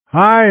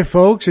Hi,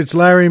 folks, it's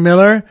Larry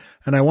Miller,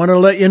 and I want to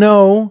let you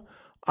know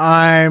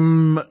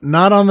I'm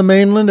not on the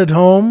mainland at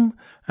home,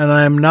 and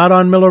I'm not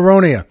on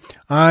Milleronia.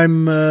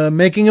 I'm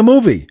making a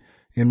movie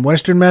in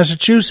western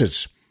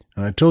Massachusetts,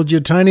 and I told you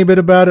a tiny bit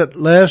about it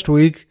last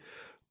week,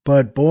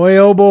 but boy,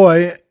 oh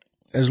boy,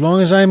 as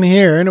long as I'm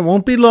here, and it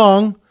won't be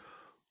long,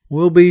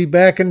 we'll be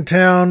back in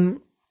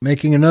town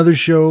making another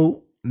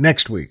show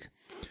next week.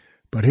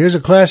 But here's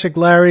a classic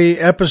Larry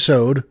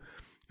episode.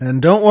 And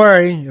don't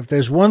worry, if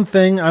there's one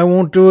thing I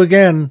won't do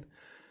again,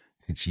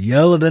 it's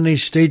yell at any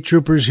state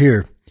troopers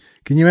here.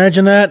 Can you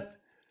imagine that?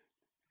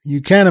 You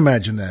can't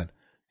imagine that.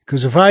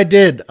 Because if I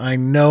did, I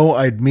know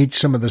I'd meet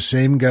some of the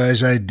same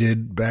guys I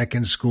did back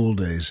in school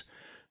days.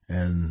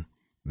 And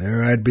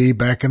there I'd be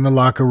back in the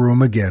locker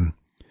room again.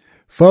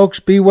 Folks,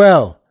 be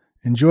well.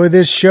 Enjoy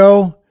this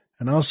show,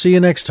 and I'll see you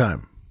next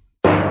time.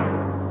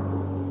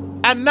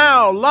 And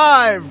now,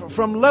 live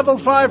from Level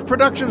 5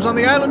 Productions on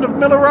the island of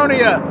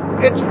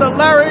Milleronia, it's the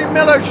Larry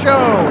Miller Show.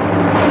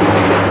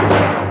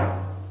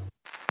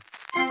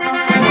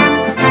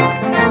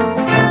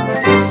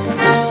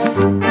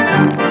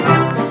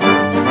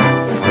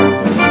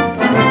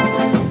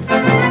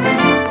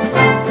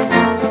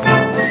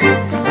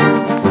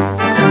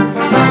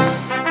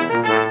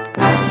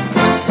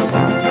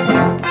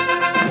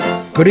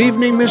 Good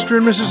evening, Mr.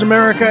 and Mrs.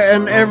 America,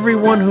 and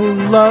everyone who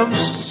loves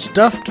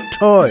stuffed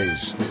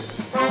toys.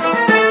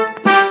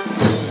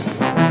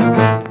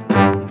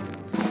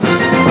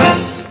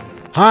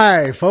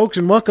 Hi, folks,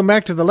 and welcome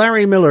back to the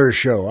Larry Miller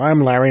Show.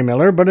 I'm Larry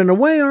Miller, but in a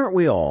way, aren't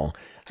we all?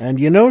 And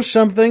you know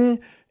something?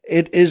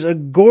 It is a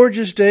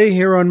gorgeous day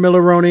here on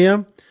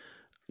Milleronia.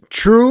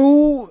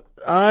 True,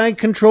 I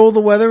control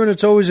the weather, and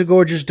it's always a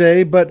gorgeous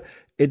day, but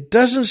it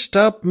doesn't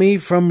stop me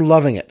from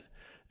loving it.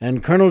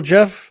 And Colonel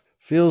Jeff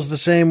feels the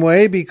same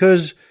way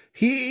because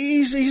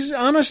he's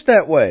honest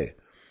that way.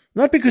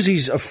 Not because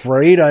he's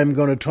afraid I'm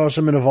going to toss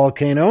him in a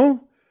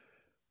volcano.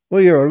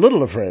 Well, you're a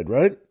little afraid,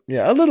 right?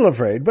 Yeah, a little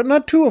afraid, but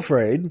not too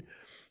afraid.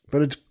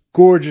 But it's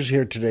gorgeous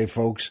here today,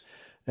 folks.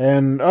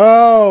 And,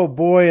 oh,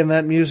 boy, and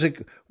that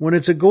music. When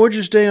it's a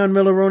gorgeous day on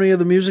Milleronia,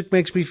 the music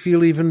makes me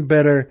feel even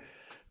better.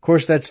 Of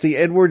course, that's the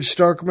Edward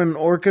Starkman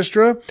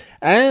Orchestra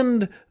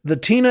and the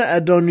Tina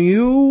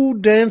Adoniu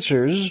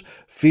Dancers,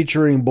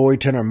 featuring boy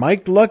tenor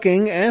Mike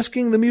Lucking,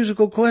 asking the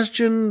musical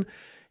question,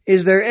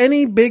 is there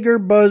any bigger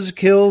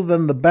buzzkill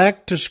than the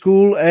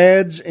back-to-school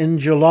ads in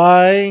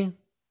July?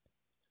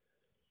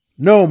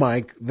 No,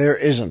 Mike, there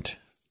isn't.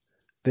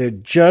 There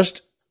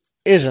just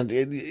isn't.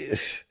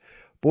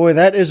 Boy,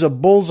 that is a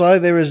bullseye.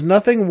 There is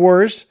nothing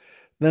worse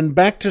than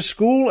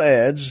back-to-school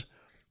ads.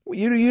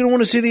 You don't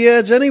want to see the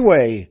ads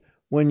anyway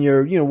when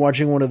you're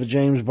watching one of the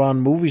James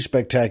Bond movie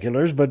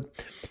spectaculars. But,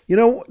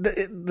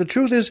 the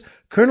truth is,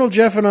 Colonel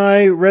Jeff and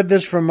I read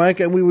this from Mike,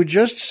 and we were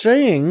just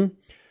saying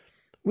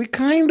we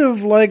kind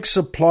of like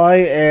supply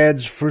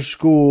ads for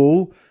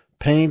school,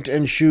 paint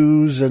and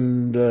shoes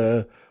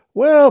and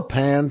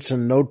pants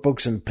and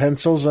notebooks and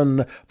pencils,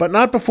 but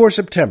not before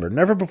September,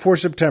 never before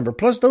September.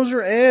 Plus, those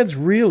are ads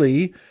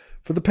really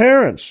for the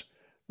parents.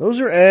 Those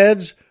are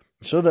ads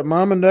so that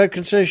mom and dad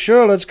can say,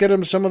 sure, let's get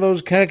them some of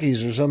those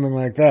khakis or something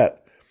like that.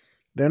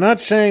 They're not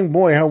saying,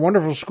 boy, how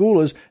wonderful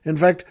school is. In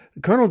fact,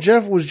 Colonel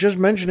Jeff was just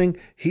mentioning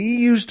he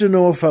used to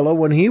know a fellow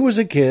when he was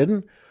a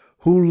kid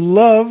who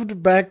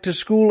loved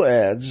back-to-school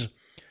ads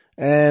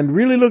and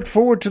really looked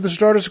forward to the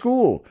start of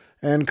school.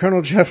 And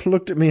Colonel Jeff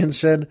looked at me and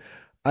said,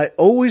 I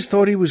always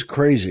thought he was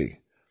crazy.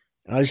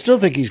 I still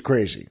think he's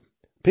crazy.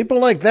 People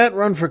like that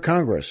run for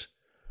Congress.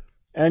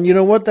 And you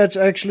know what? That's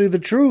actually the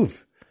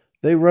truth.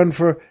 They run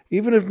for,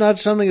 even if not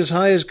something as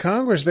high as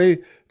Congress,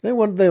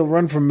 they'll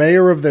run for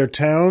mayor of their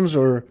towns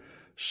or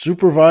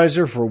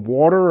supervisor for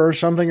water or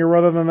something or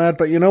other than that.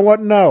 But you know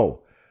what?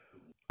 No.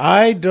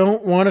 I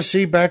don't want to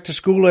see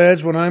back-to-school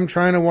ads when I'm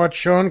trying to watch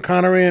Sean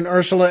Connery and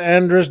Ursula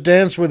Andress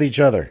dance with each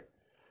other.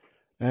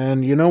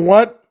 And you know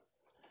what?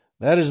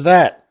 That is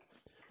that.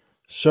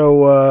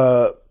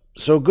 So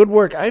good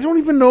work. I don't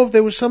even know if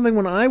there was something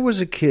when I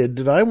was a kid.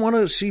 Did I want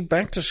to see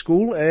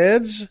back-to-school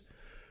ads?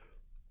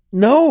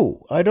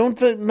 No, I don't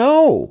think,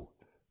 no.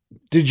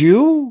 Did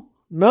you?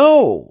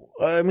 No.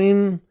 I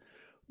mean,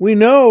 we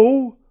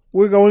know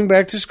we're going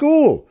back to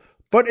school,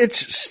 but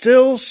it's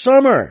still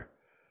summer.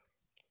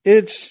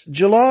 It's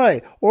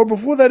July, or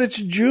before that, it's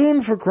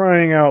June, for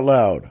crying out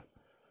loud.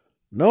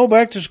 No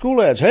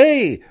back-to-school ads.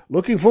 Hey,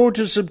 looking forward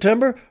to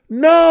September?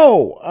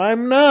 No,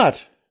 I'm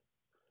not.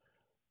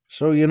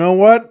 So you know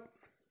what?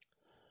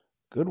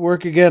 Good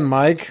work again,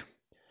 Mike.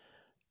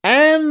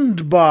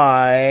 And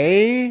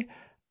by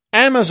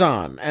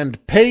Amazon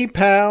and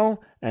PayPal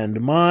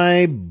and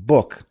my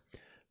book.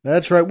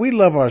 That's right, we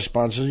love our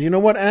sponsors. You know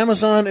what?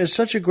 Amazon is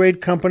such a great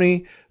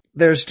company.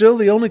 They're still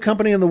the only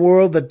company in the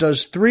world that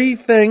does 3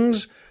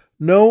 things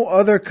no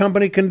other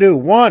company can do.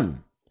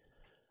 1,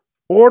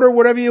 order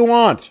whatever you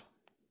want.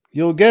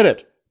 You'll get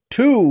it.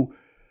 2,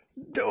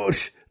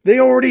 they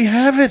already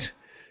have it.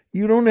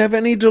 You don't have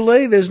any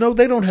delay. They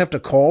don't have to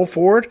call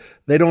for it.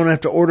 They don't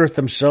have to order it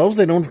themselves.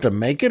 They don't have to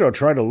make it or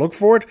try to look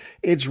for it.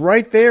 It's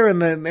right there in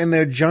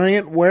their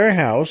giant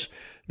warehouse,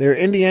 their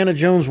Indiana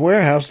Jones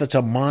warehouse that's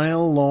a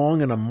mile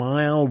long and a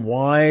mile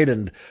wide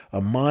and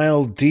a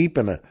mile deep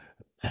and a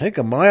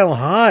mile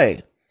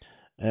high.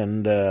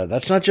 And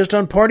that's not just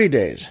on party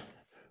days.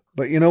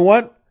 But you know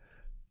what?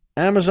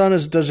 Amazon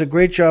does a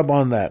great job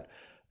on that.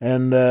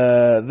 And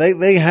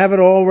they have it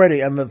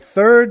already. And the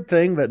third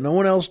thing that no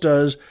one else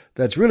does,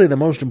 that's really the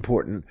most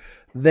important,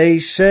 they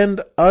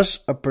send us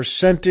a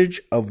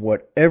percentage of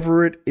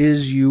whatever it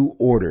is you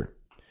order.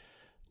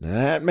 Now,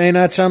 that may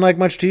not sound like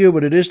much to you,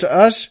 but it is to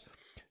us.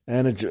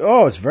 And it's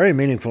very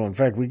meaningful. In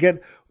fact, we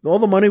get all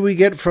the money we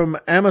get from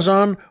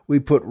Amazon, we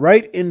put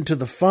right into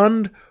the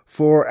fund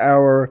for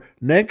our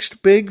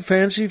next big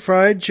fancy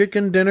fried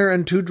chicken dinner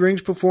and 2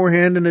 drinks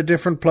beforehand in a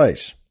different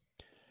place.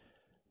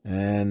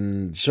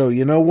 And so,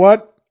 you know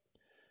what?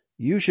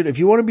 You should, if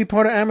you want to be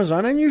part of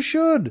Amazon, and you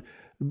should,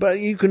 but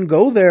you can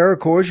go there, of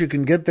course, you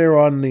can get there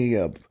on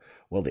the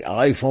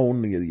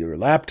iPhone, your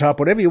laptop,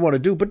 whatever you want to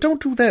do, but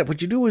don't do that.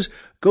 What you do is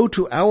go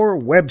to our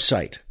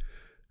website.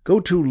 Go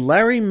to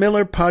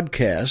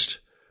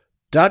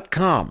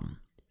LarryMillerPodcast.com.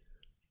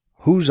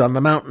 Who's on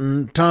the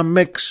mountain? Tom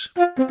Mix.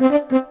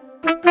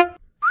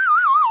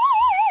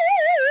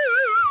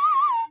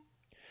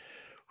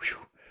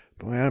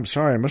 Boy, I'm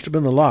sorry. It must have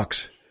been the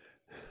locks.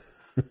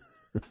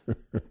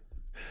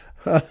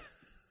 At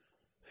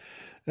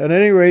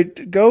any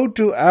rate, go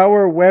to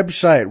our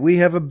website. We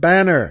have a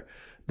banner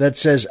that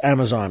says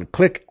Amazon.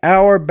 Click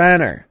our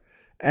banner,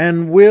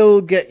 and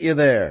we'll get you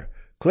there.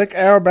 Click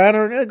our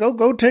banner.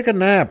 Go take a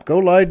nap. Go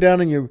lie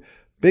down in your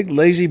big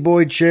lazy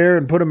boy chair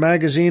and put a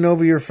magazine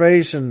over your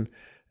face and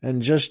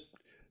just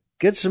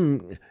get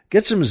some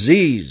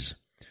Z's,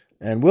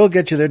 and we'll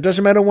get you there.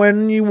 Doesn't matter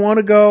when you want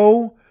to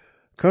go.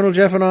 Colonel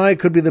Jeff and I, it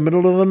could be the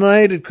middle of the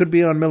night, it could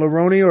be on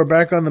Milleronia or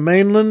back on the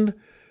mainland,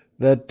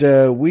 that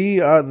the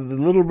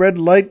little red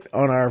light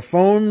on our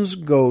phones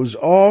goes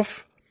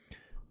off,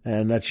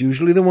 and that's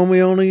usually the one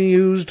we only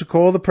use to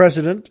call the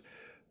president.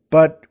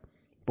 But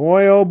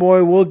boy, oh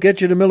boy, we'll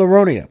get you to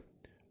Milleronia.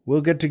 We'll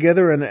get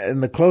together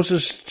in the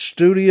closest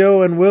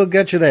studio, and we'll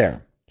get you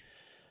there.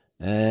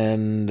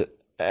 And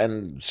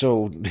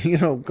so,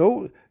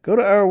 go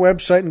to our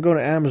website and go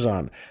to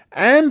Amazon.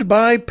 And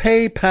by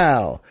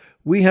PayPal.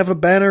 We have a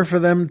banner for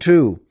them,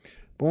 too.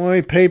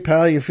 Boy,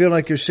 PayPal, you feel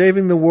like you're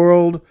saving the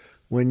world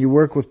when you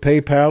work with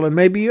PayPal, and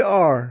maybe you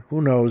are.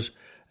 Who knows?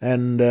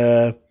 And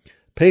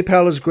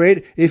PayPal is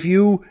great. If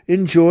you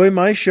enjoy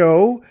my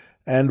show,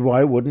 and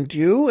why wouldn't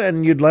you,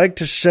 and you'd like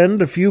to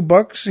send a few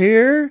bucks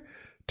here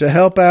to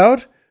help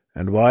out,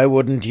 and why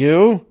wouldn't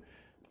you?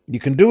 You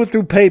can do it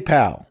through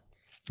PayPal.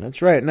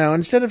 That's right. Now,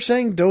 instead of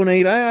saying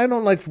donate, I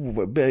don't like,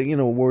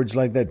 words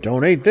like that.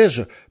 Donate this,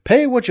 or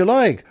pay what you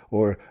like,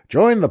 or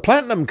join the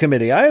Platinum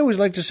Committee. I always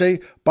like to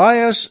say, buy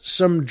us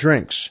some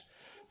drinks.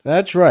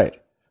 That's right.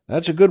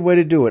 That's a good way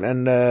to do it.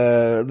 And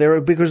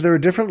because there are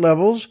different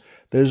levels.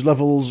 There's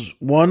levels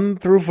 1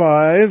 through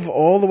 5,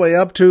 all the way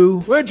up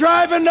to... We're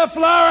driving to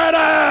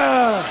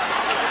Florida!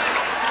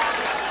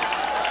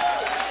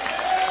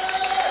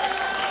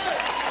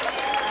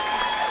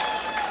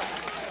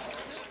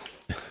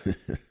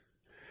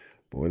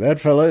 Boy, that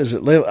fella is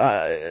at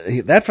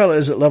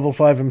level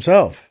 5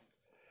 himself.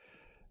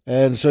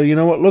 And so, you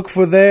know what? Look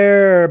for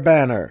their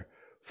banner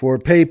for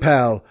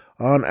PayPal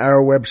on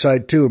our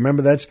website, too.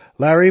 Remember, that's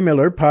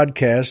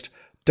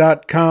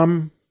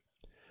LarryMillerPodcast.com.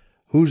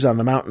 Who's on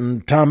the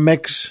mountain? Tom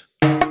Mix.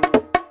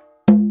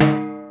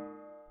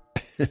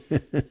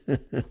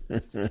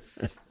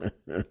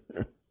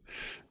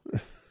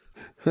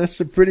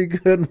 That's a pretty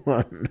good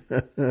one.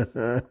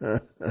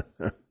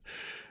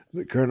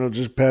 The Colonel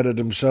just patted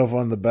himself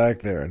on the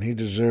back there, and he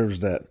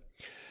deserves that.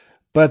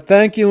 But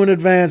thank you in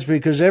advance,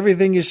 because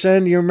everything you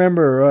send, you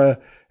remember,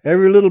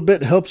 every little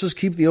bit helps us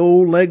keep the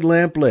old leg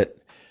lamp lit.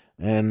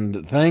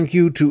 And thank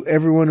you to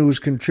everyone who's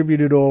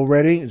contributed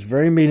already. It's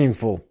very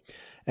meaningful.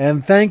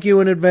 And thank you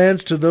in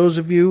advance to those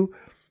of you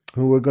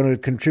who are going to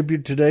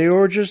contribute today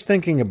or just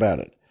thinking about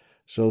it.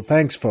 So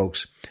thanks,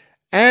 folks.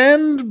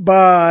 And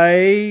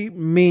by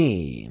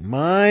me,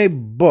 my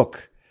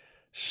book,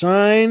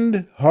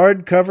 signed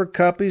hardcover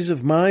copies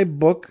of my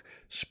book,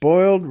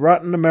 Spoiled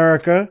Rotten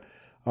America,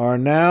 are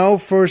now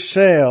for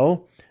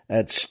sale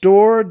at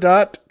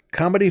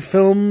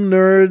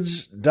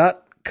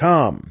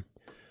store.comedyfilmnerds.com.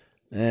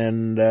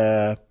 And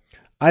I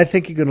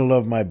think you're going to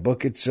love my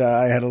book.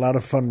 I had a lot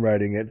of fun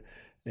writing it.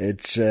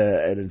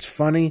 And it's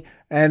funny.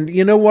 And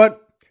you know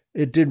what?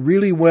 It did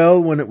really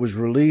well when it was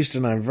released,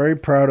 and I'm very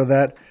proud of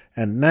that.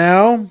 And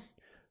now,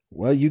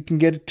 well, you can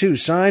get it too.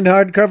 Signed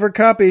hardcover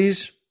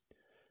copies.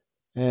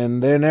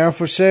 And they're now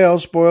for sale,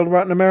 Spoiled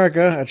Rotten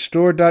America, at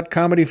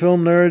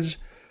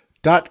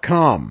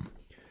store.comedyfilmnerds.com.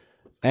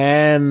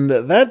 And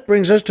that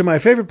brings us to my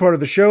favorite part of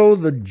the show,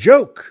 the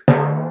joke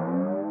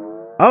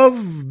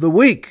of the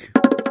week.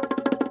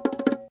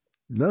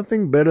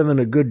 Nothing better than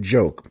a good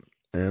joke.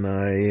 And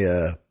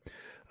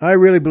I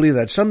really believe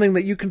that. Something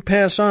that you can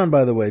pass on,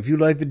 by the way. If you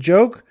like the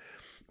joke,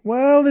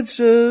 Well, it's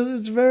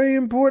very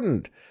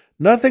important.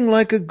 Nothing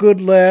like a good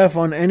laugh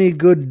on any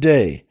good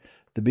day.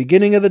 The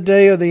beginning of the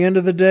day or the end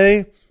of the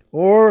day,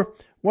 or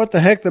what the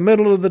heck, the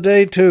middle of the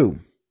day too.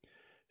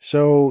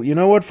 So, you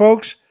know what,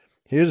 folks?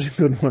 Here's a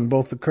good one.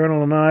 Both the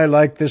Colonel and I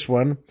like this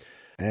one,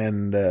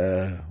 and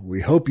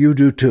we hope you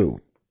do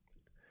too.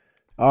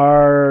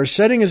 Our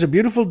setting is a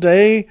beautiful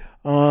day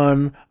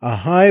on a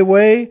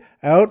highway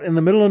out in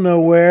the middle of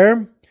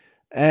nowhere,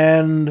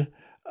 and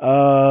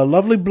a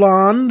lovely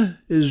blonde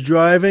is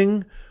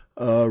driving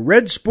a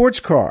red sports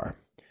car,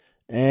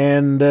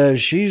 and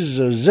she's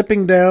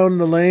zipping down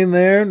the lane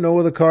there, no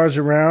other cars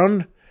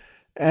around,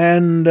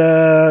 and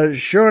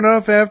sure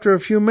enough, after a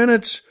few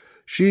minutes,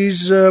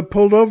 she's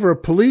pulled over a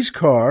police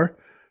car,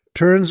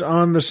 turns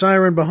on the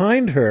siren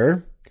behind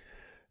her,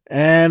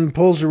 and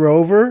pulls her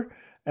over,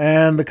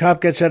 and the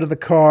cop gets out of the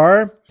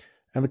car,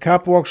 and the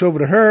cop walks over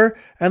to her,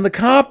 and the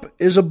cop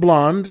is a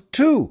blonde,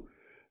 too.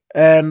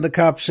 And the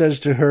cop says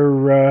to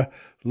her,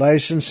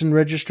 license and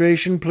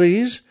registration,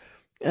 please.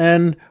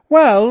 And,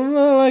 well,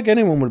 like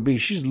anyone would be,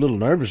 she's a little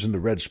nervous in the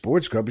red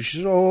sports car, but she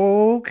says,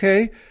 oh,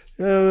 okay,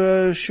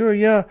 sure,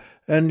 yeah.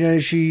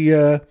 And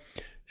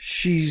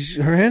she's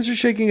her hands are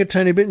shaking a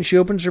tiny bit, and she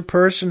opens her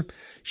purse, and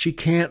she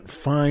can't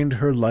find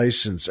her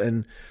license.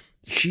 And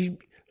she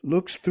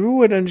looks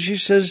through it, and she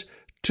says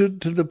to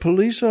the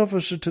police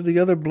officer, to the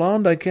other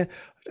blonde,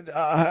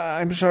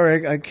 I'm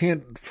sorry, I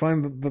can't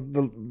find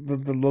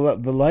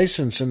the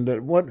license.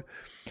 And what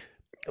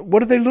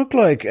do they look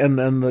like? And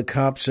the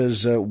cop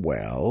says, the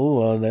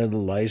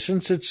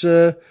license, it's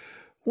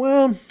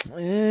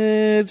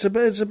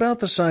about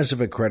the size of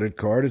a credit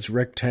card. It's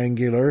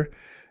rectangular,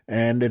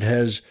 and it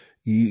has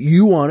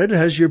you on it. It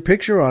has your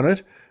picture on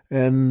it.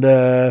 And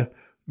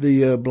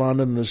the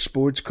blonde in the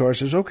sports car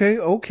says, okay.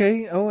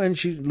 Oh, and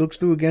she looks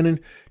through again, and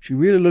she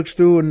really looks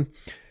through, and,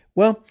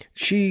 well,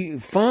 she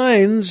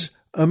finds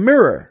a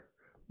mirror,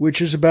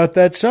 which is about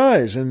that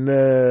size.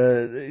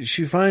 And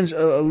she finds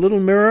a little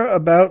mirror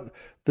about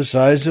the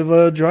size of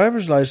a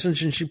driver's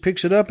license, and she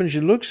picks it up, and she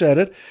looks at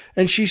it,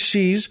 and she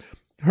sees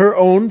her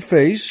own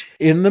face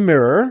in the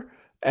mirror,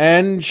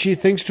 and she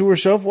thinks to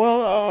herself,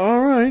 well,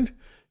 all right,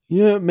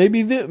 yeah,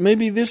 maybe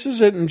this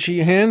is it. And she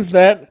hands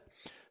that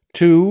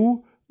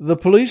to the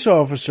police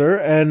officer,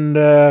 and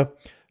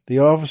the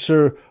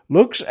officer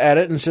looks at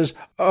it and says,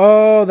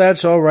 oh,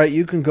 that's all right,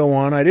 you can go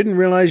on. I didn't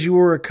realize you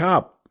were a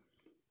cop.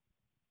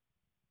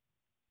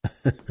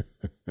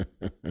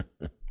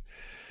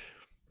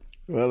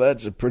 Well,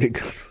 that's a pretty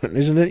good one,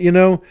 isn't it? You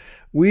know,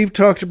 we've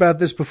talked about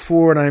this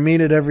before, and I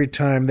mean it every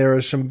time. There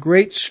are some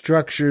great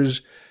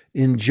structures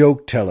in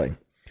joke telling.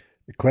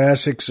 The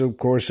classics, of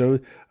course, a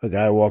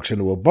guy walks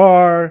into a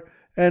bar,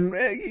 and,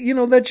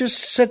 that just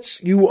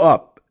sets you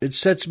up. It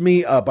sets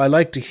me up. I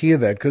like to hear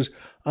that because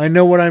I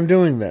know what I'm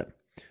doing then.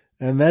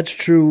 And that's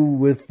true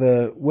with,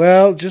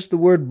 just the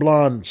word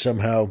blonde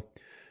somehow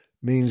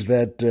means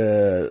that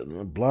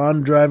a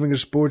blonde driving a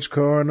sports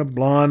car and a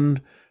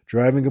blonde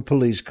driving a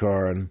police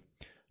car. And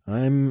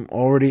I'm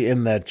already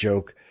in that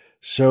joke.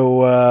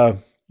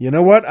 So, you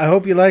know what? I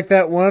hope you like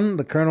that one.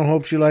 The Colonel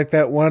hopes you like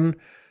that one.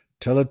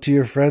 Tell it to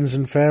your friends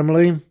and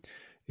family.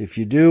 If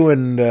you do,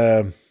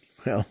 and,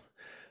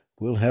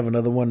 we'll have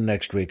another one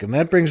next week. And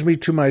that brings me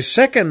to my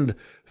second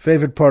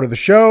favorite part of the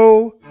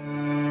show,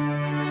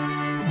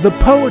 the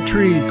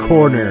Poetry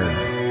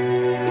Corner.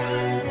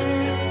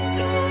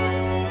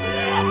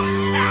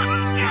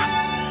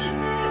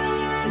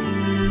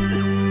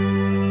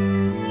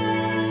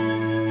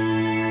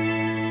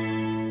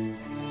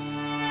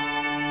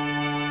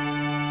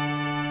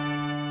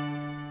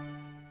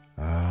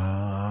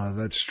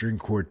 That string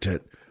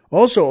quartet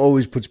also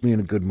always puts me in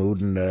a good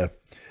mood, and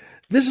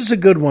this is a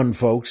good one,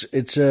 folks.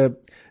 It's a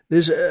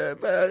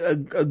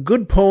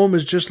good poem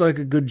is just like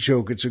a good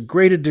joke. It's a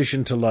great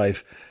addition to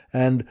life,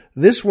 and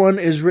this one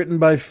is written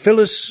by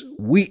Phyllis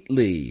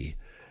Wheatley,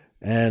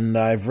 and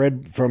I've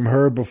read from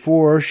her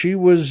before. She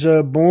was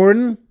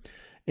born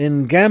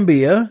in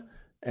Gambia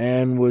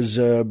and was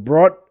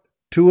brought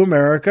to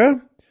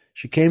America.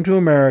 She came to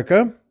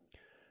America.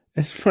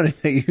 It's funny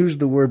they used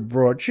the word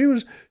brought.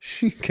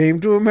 She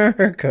came to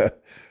America.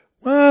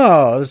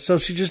 Wow, so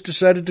she just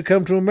decided to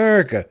come to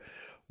America.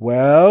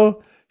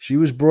 Well, she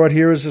was brought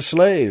here as a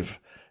slave,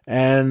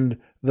 and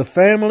the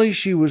family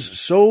she was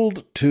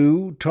sold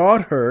to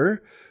taught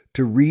her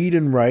to read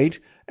and write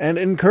and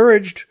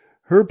encouraged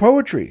her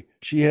poetry.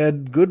 She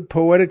had good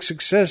poetic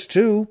success,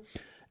 too,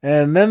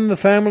 and then the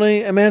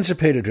family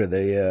emancipated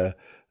her.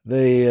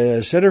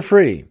 They set her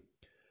free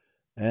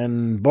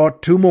and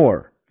bought two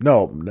more.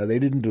 No, they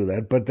didn't do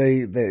that, but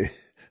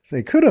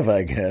they could have,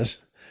 I guess.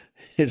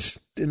 It's,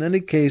 in any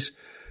case,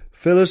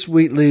 Phyllis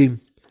Wheatley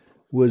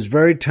was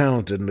very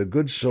talented and a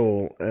good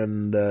soul,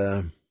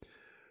 and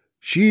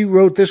she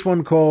wrote this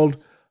one called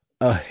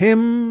A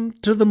Hymn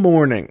to the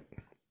Morning.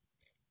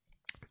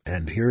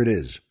 And here it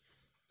is.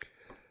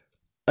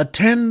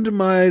 Attend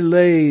my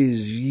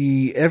lays,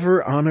 ye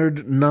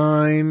ever-honored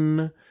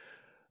nine.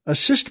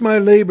 Assist my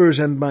labors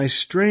and my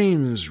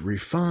strains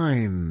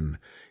refine.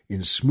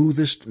 in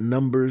smoothest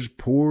numbers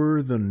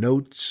pour the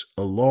notes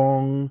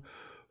along,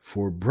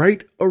 for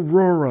bright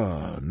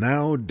Aurora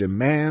now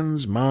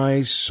demands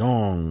my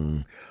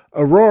song.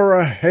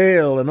 Aurora,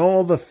 hail, and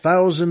all the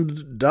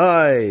thousand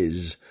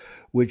dyes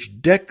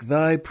which deck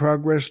thy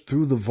progress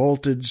through the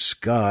vaulted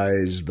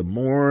skies. The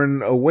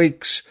morn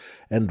awakes,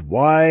 and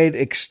wide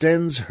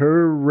extends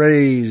her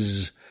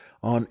rays.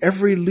 On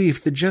every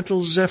leaf the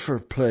gentle zephyr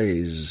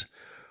plays.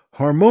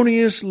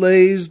 Harmonious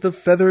lays the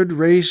feathered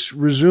race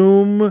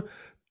resume.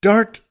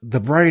 Dart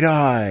the bright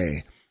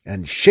eye,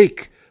 and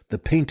shake the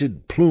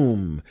painted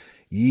plume.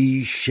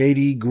 Ye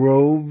shady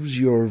groves,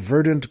 your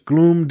verdant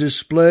gloom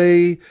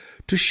display,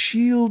 to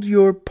shield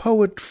your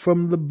poet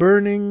from the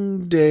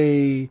burning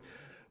day.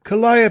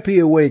 Calliope,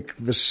 awake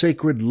the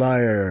sacred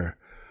lyre,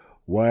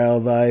 while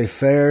thy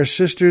fair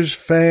sisters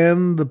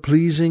fan the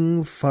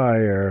pleasing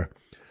fire.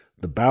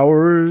 The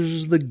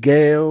bowers, the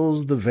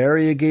gales, the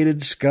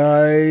variegated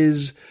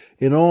skies,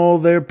 in all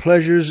their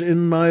pleasures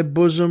in my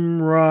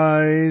bosom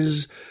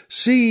rise.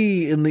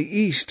 See in the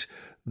east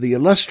the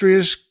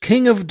illustrious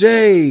King of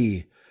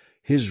Day,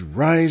 his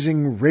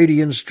rising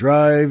radiance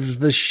drives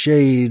the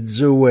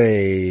shades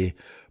away.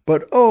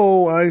 But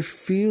oh, I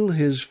feel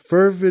his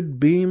fervid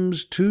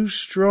beams too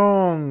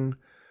strong,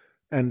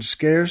 and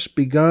scarce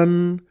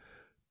begun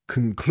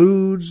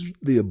concludes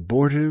the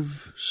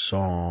abortive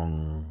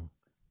song.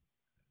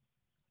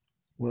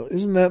 Well,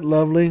 isn't that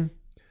lovely?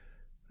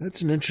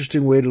 That's an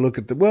interesting way to look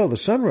at the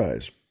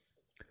sunrise.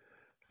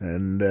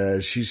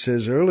 And she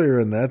says earlier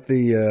in that,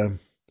 the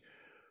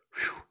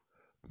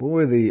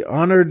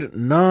honored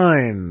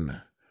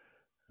nine.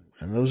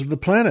 And those are the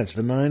planets,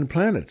 the 9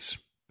 planets.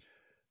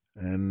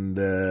 And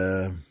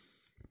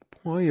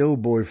boy, oh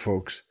boy,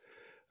 folks,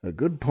 a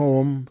good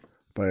poem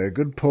by a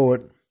good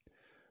poet.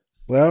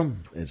 Well,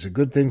 it's a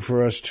good thing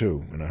for us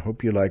too, and I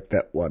hope you like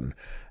that one.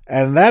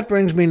 And that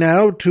brings me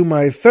now to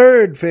my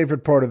third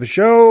favorite part of the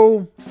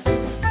show.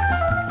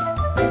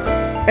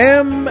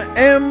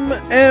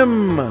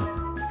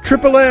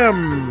 Triple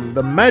M,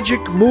 the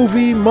magic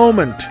movie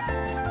moment.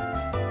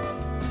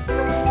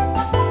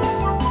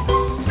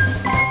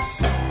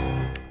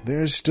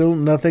 There's still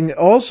nothing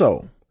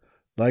also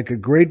like a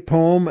great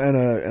poem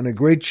and a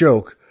great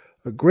joke,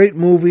 a great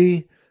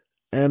movie,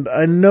 and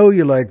I know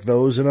you like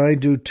those, and I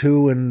do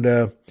too, and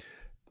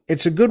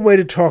it's a good way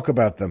to talk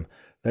about them.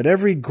 That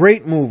every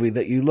great movie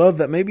that you love,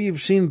 that maybe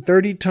you've seen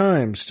 30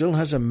 times, still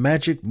has a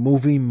magic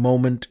movie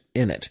moment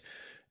in it.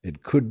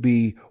 It could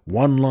be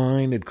one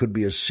line, it could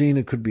be a scene,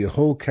 it could be a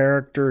whole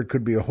character, it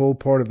could be a whole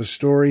part of the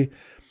story.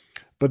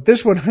 But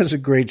this one has a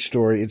great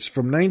story. It's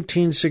from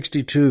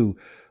 1962,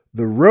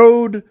 The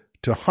Road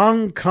to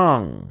Hong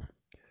Kong.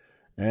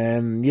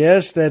 And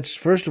yes,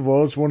 first of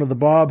all, it's one of the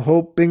Bob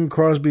Hope, Bing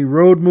Crosby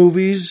road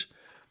movies.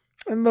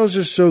 And those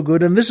are so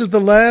good. And this is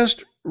the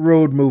last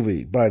road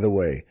movie, by the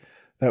way,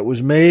 that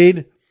was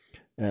made.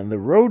 And The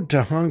Road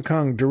to Hong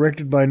Kong,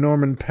 directed by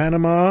Norman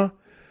Panama,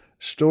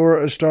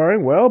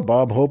 starring,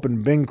 Bob Hope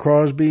and Bing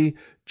Crosby,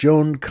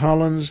 Joan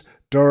Collins,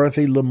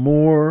 Dorothy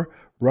Lamour,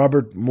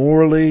 Robert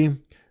Morley,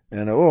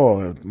 and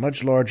a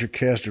much larger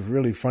cast of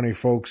really funny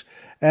folks.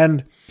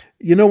 And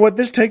you know what?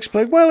 This takes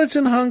place, it's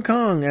in Hong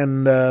Kong,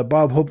 and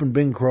Bob Hope and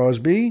Bing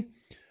Crosby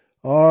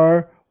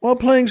are,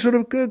 playing sort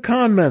of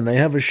con men. They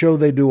have a show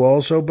they do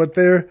also, but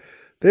they're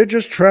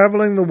just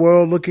traveling the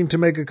world looking to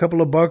make a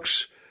couple of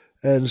bucks,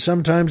 and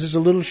sometimes it's a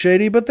little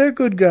shady, but they're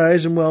good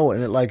guys, and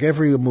like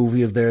every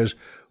movie of theirs,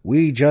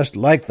 we just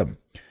like them.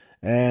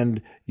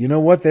 And you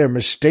know what? They're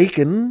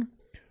mistaken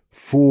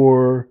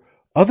for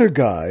other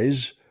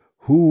guys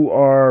who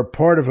are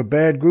part of a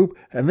bad group,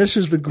 and this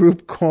is the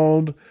group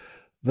called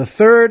the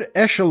Third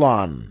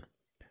Echelon.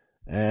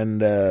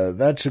 And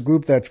that's a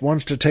group that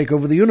wants to take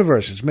over the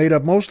universe. It's made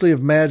up mostly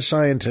of mad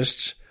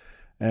scientists,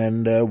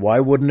 and why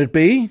wouldn't it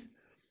be?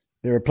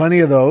 There are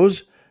plenty of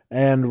those,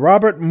 and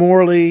Robert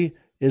Morley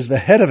is the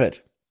head of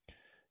it.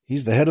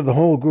 He's the head of the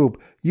whole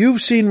group.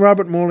 You've seen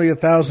Robert Morley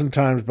 1,000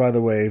 times, by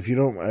the way. If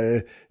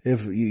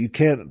you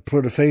can't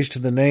put a face to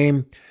the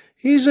name,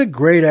 he's a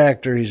great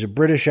actor. He's a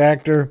British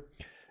actor,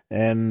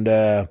 and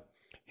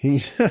he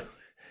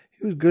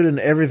was good in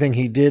everything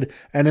he did.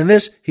 And in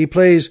this, he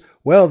plays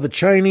the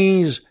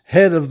Chinese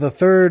head of the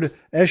Third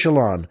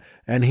Echelon,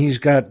 and he's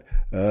got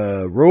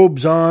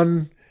robes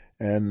on,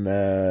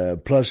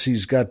 and plus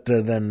he's got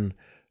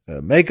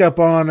makeup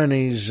on, and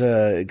he's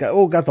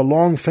got the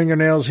long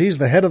fingernails. He's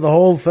the head of the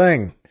whole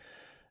thing.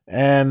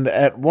 And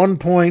at one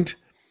point,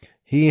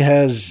 he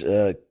has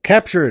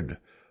captured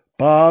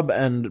Bob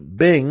and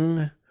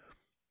Bing,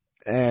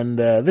 and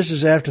this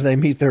is after they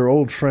meet their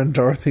old friend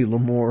Dorothy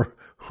Lamour,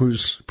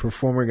 who's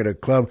performing at a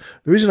club.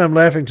 The reason I'm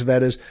laughing to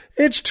that is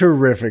it's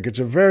terrific. It's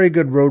a very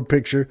good road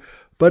picture,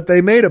 but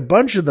they made a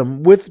bunch of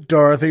them with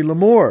Dorothy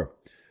Lamour,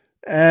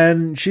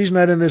 and she's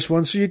not in this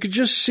one, so you could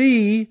just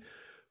see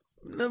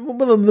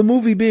the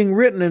movie being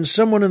written and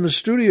someone in the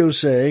studio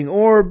saying,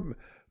 or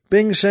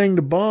Bing saying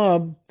to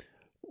Bob,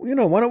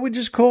 why don't we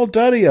just call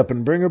Dottie up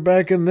and bring her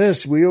back in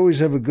this? We always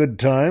have a good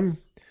time.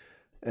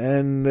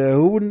 And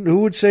who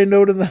would say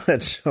no to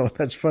that? So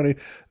that's funny.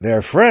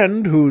 Their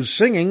friend, who's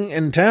singing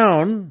in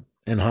town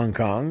in Hong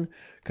Kong,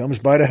 comes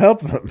by to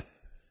help them.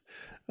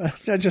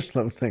 I just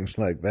love things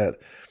like that.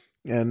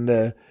 And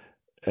at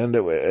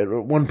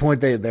one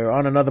point they're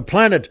on another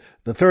planet.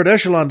 The third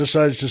echelon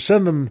decides to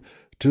send them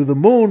to the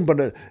moon,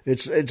 but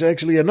it's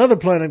actually another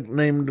planet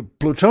named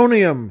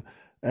Plutonium.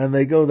 And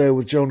they go there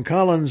with Joan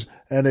Collins,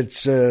 and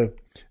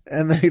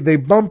and they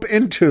bump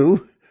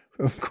into,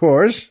 of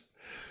course,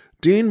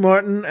 Dean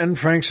Martin and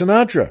Frank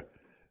Sinatra,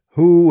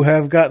 who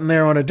have gotten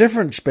there on a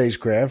different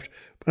spacecraft.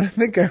 But I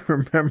think I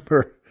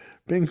remember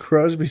Bing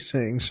Crosby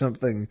saying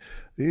something.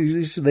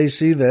 They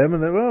see them,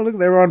 and look,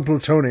 they're on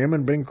Plutonium,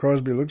 and Bing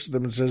Crosby looks at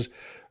them and says,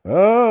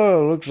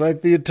 "Oh, looks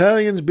like the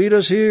Italians beat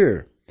us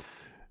here."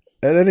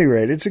 At any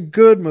rate, it's a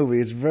good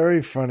movie. It's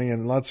very funny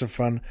and lots of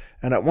fun.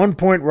 And at one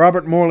point,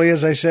 Robert Morley,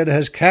 as I said,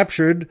 has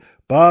captured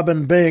Bob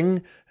and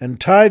Bing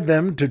and tied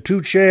them to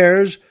 2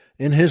 chairs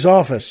in his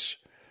office.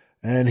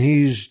 And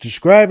he's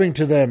describing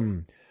to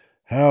them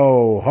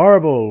how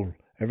horrible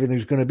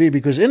everything's going to be.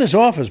 Because in his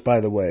office,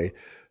 by the way,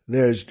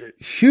 there's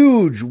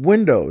huge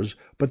windows,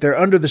 but they're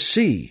under the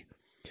sea.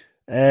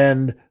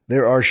 And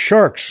there are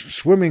sharks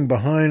swimming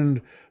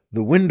behind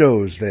the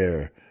windows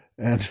there.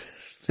 And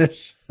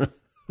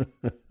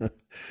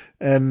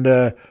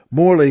and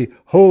Morley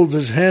holds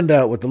his hand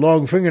out with the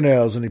long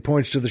fingernails, and he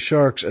points to the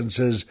sharks and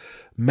says,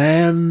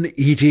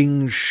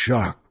 "Man-eating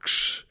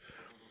sharks."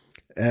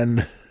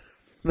 And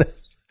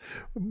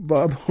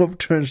Bob Hope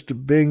turns to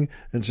Bing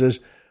and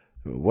says,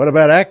 "What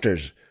about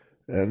actors?"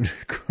 And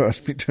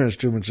Crosby turns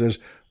to him and says,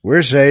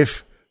 "We're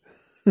safe."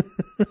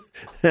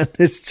 And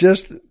it's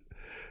just,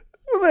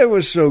 well, they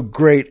were so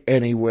great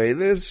anyway.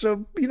 They're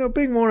so,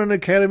 Bing won an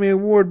Academy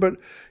Award, but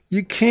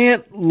you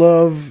can't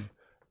love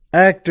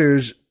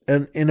actors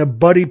and in a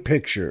buddy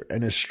picture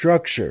and a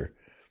structure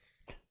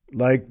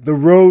like The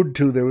Road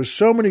to. There were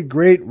so many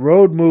great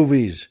road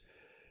movies.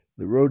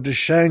 The Road to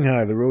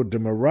Shanghai, The Road to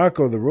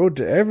Morocco, The Road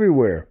to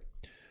everywhere.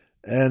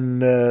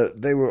 And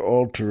they were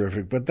all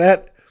terrific. But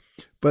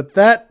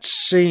that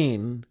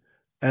scene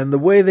and the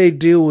way they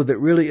deal with it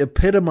really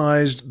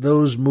epitomized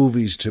those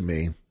movies to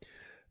me.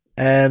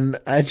 And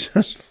I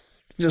just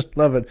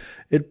love it.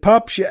 It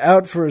pops you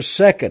out for a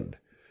second,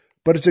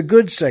 but it's a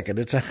good second.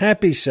 It's a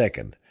happy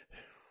second.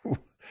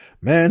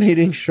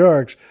 Man-eating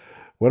sharks.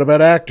 What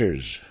about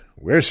actors?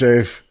 We're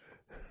safe.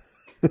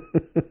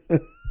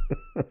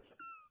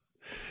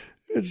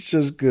 It's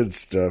just good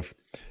stuff.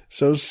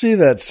 So see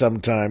that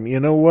sometime. You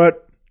know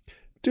what?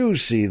 Do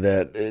see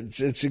that.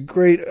 It's a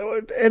great,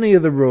 any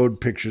of the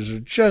road pictures are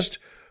just,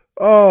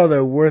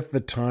 they're worth the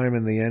time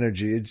and the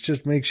energy. It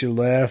just makes you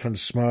laugh and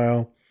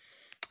smile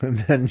and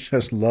then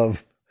just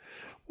love,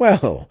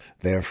 well,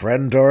 their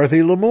friend Dorothy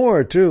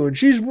Lamour too. And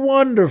she's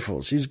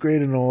wonderful. She's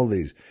great in all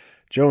these.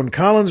 Joan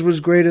Collins was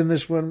great in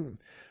this one,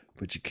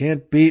 but you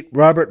can't beat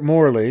Robert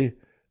Morley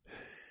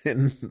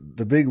in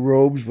the big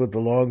robes with the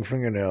long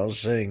fingernails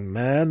saying,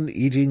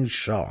 "Man-eating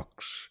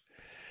sharks."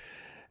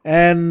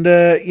 And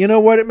you know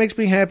what? It makes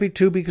me happy,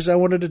 too, because I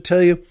wanted to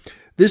tell you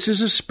this is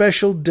a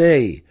special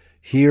day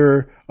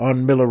here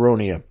on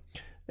Milleronia.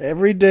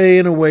 Every day,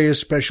 in a way, is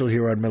special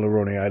here on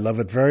Milleronia. I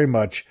love it very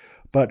much.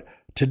 But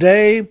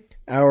today,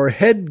 our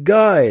head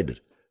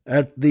guide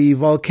at the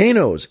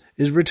volcanoes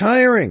is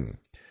retiring.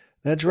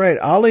 That's right.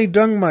 Ollie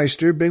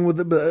Dungmeister, been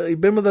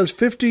with us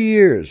 50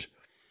 years,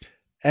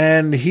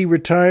 and he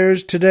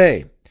retires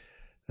today.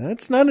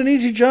 That's not an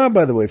easy job,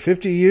 by the way.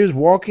 50 years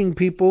walking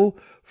people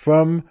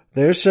from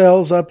their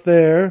cells up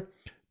there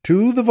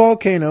to the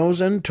volcanoes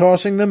and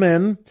tossing them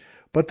in.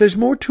 But there's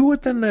more to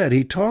it than that.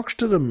 He talks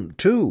to them,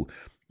 too.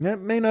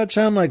 That may not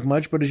sound like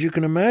much, but as you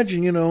can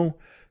imagine,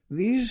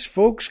 these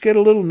folks get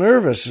a little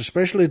nervous,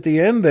 especially at the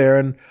end there,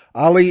 and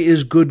Ollie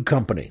is good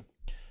company.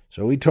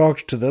 So he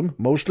talks to them.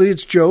 Mostly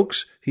it's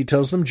jokes. He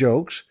tells them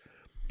jokes.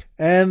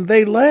 And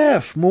they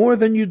laugh more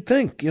than you'd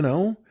think,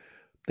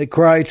 They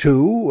cry,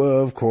 too,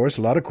 of course,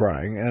 a lot of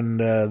crying. And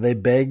they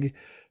beg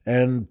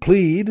and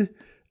plead.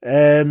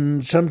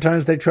 And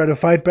sometimes they try to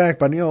fight back.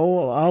 But,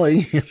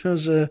 Ollie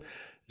is a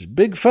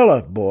big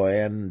fella, boy,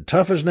 and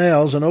tough as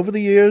nails. And over the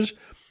years,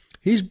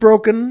 he's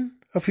broken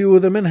a few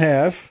of them in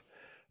half.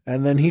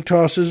 And then he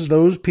tosses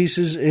those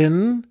pieces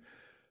into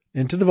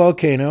the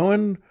volcano.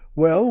 And,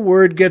 well,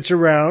 word gets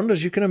around,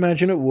 as you can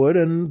imagine it would.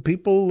 And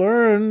people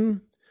learn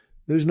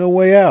there's no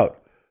way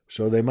out.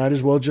 So they might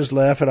as well just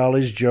laugh at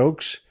Ollie's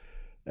jokes.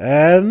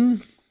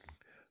 And,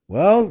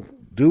 well,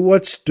 do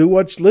what's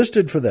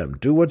listed for them.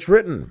 Do what's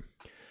written.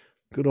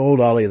 Good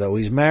old Ollie, though.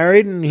 He's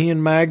married, and he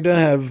and Magda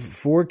have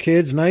 4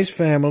 kids, nice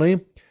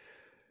family.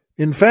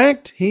 In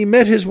fact, he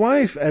met his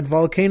wife at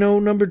Volcano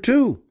number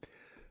 2.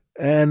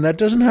 And that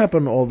doesn't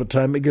happen all the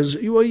time because,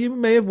 you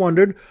may have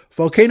wondered,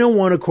 Volcano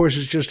 1, of course,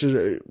 is just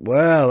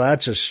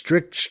that's a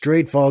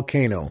straight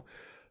volcano.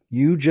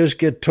 You just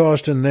get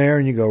tossed in there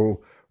and you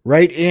go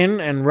right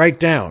in and right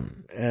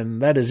down.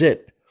 And that is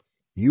it.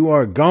 You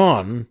are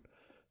gone.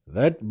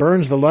 That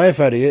burns the life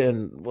out of you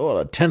in,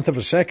 a tenth of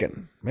a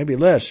second, maybe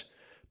less.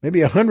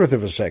 Maybe 100th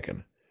of a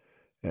second.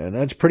 and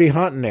that's pretty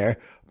hot in there.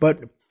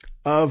 But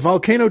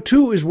Volcano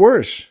 2 is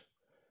worse.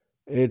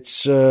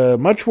 It's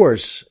much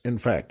worse, in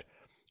fact.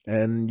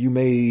 And you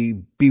may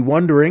be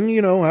wondering,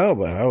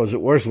 how is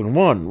it worse than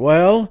 1?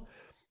 Well,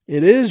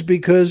 it is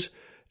because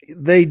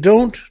they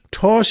don't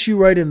toss you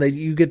right in.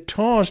 You get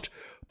tossed,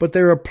 but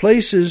there are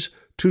places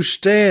to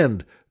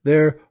stand.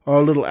 There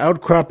are little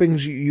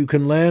outcroppings you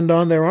can land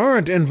on. There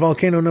aren't in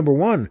Volcano number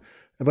 1.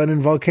 But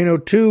in Volcano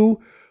 2,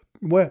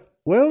 well,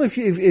 if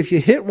you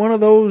hit one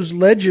of those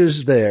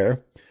ledges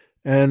there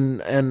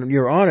and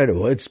you're on it,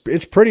 well, it's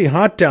pretty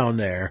hot down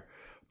there,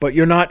 but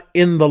you're not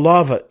in the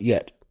lava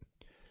yet.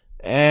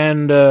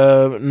 And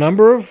a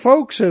number of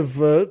folks have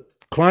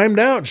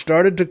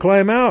started to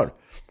climb out.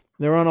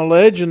 They're on a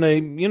ledge and they,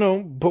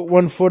 put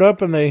one foot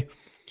up and they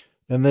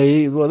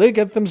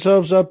get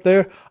themselves up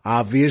there.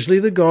 Obviously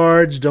the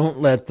guards don't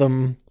let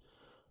them.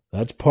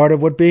 That's part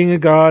of what being a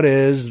god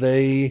is.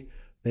 They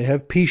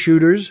have pea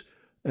shooters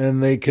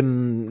and they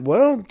can,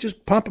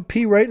 just pop a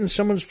pea right in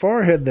someone's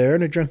forehead there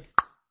and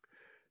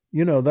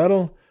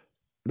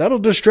that'll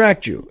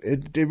distract you.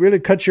 It really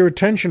cuts your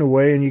attention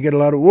away and you get a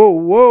lot of whoa,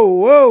 whoa,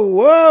 whoa,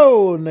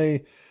 whoa, and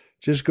they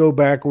just go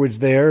backwards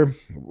there.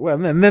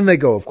 Well, and then they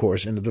go, of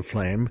course, into the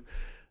flame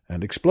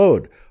and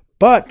explode.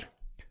 But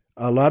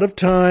a lot of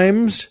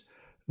times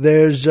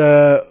there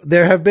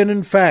have been,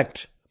 in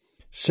fact,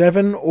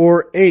 7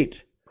 or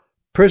 8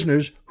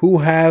 prisoners who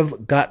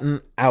have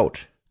gotten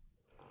out.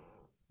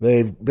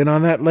 They've been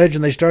on that ledge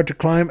and they start to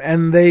climb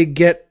and they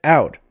get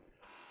out.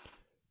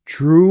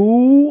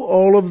 True,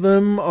 all of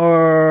them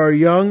are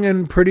young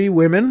and pretty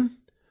women.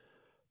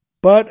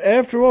 But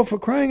after all, for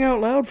crying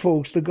out loud,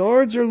 folks, the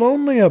guards are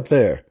lonely up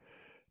there.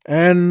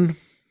 And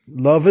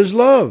love is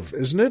love,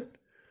 isn't it?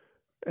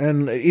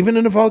 And even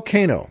in a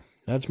volcano,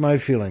 that's my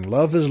feeling.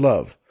 Love is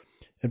love.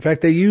 In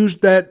fact, they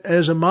used that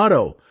as a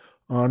motto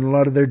on a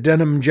lot of their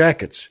denim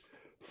jackets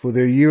for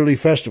their yearly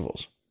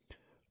festivals.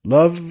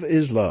 Love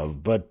is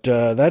love. But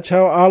that's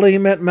how Ali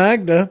met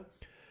Magda.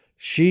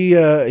 She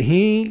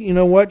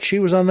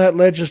was on that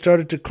ledge and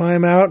started to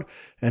climb out,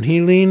 and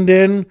he leaned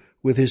in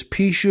with his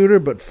pea shooter.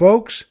 But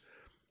folks,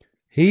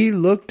 he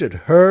looked at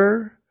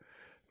her,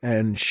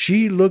 and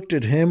she looked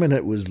at him, and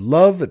it was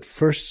love at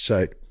first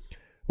sight.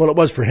 Well, it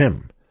was for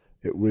him.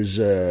 It was,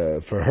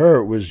 for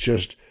her, it was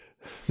just,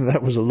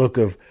 that was a look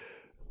of,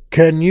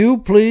 can you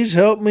please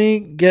help me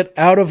get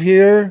out of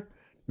here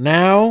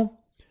now?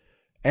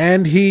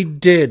 And he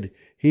did.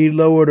 He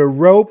lowered a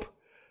rope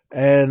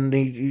and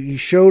he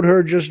showed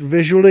her just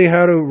visually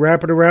how to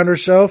wrap it around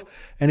herself,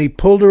 and he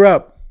pulled her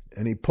up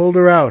and he pulled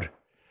her out.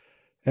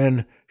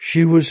 And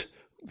she was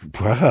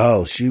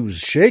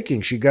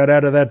shaking. She got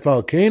out of that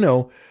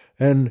volcano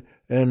and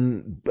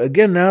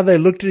again, now they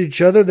looked at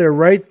each other. They're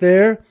right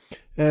there,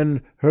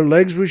 and her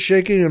legs were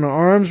shaking and her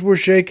arms were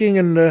shaking.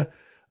 And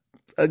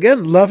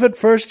again, love at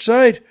first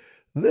sight.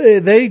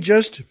 They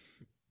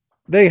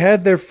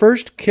had their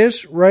first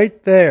kiss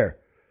right there.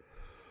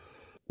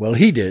 Well,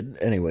 he did.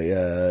 Anyway,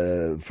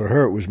 for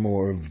her, it was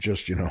more of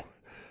just,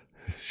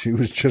 she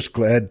was just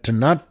glad to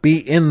not be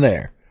in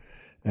there.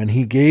 And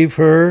he gave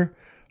her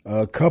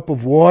a cup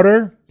of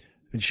water,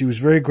 and she was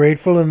very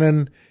grateful. And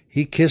then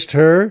he kissed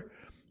her,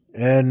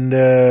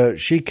 and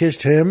she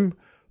kissed him,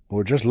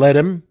 or just let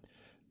him.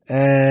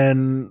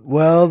 And,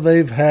 well,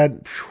 they've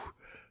had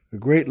a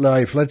great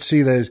life. Let's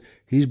see,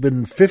 he's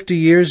been 50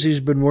 years. He's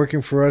been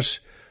working for us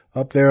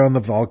up there on the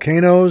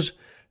volcanoes,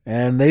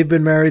 and they've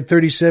been married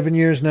 37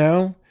 years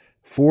now.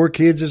 4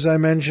 kids, as I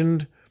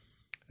mentioned,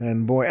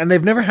 and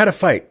they've never had a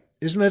fight.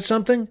 Isn't that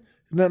something?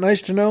 Isn't that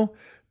nice to know?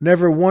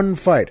 Never one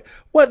fight.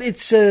 Well,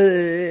 it's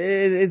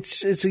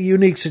a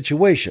unique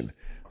situation.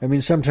 I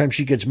mean, sometimes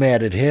she gets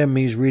mad at him.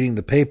 He's reading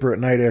the paper at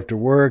night after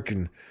work,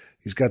 and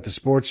he's got the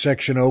sports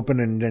section open,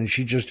 and then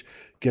she just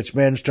gets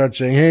mad and starts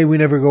saying, hey, we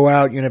never go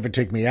out. You never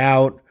take me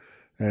out.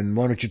 And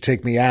why don't you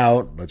take me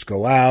out? Let's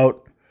go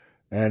out.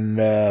 And,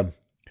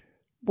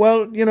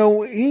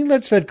 he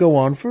lets that go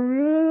on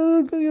for,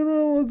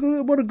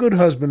 what a good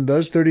husband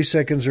does, 30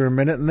 seconds or a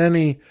minute. And then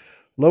he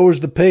lowers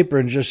the paper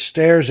and just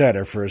stares at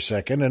her for a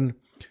second.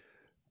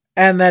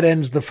 And that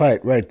ends the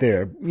fight right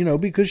there,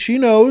 because she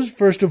knows,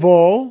 first of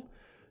all,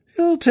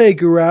 he'll take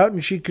her out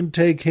and she can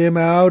take him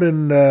out.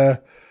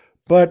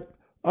 But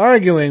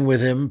arguing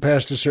with him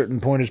past a certain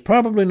point is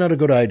probably not a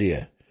good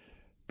idea,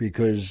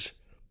 because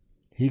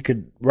he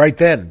could right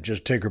then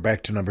just take her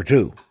back to number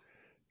 2.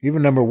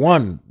 Even number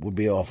 1 would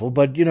be awful,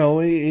 but,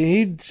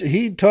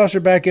 he'd toss her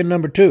back in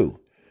number 2.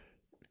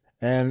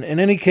 And in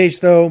any case,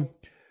 though,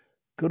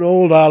 good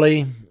old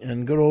Ollie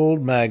and good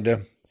old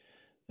Magda,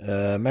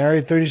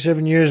 married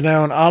 37 years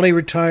now, and Ollie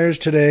retires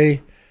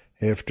today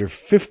after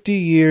 50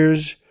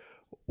 years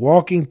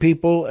walking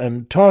people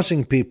and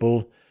tossing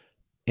people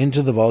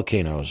into the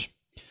volcanoes.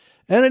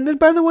 And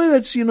by the way,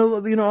 that's,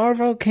 our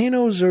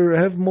volcanoes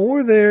have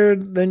more there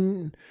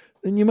than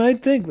you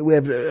might think. We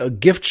have a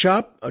gift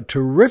shop, a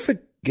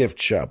terrific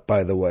gift shop,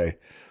 by the way.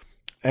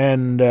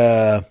 And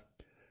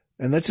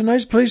that's a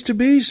nice place to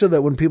be, so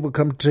that when people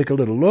come to take a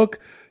little look,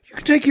 you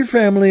can take your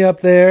family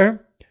up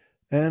there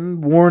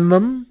and warn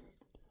them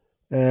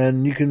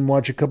and you can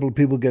watch a couple of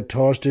people get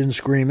tossed in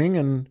screaming,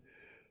 and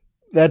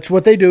that's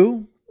what they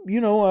do.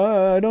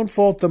 I don't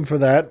fault them for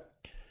that.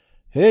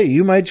 Hey,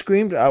 you might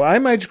scream. I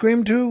might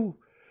scream too.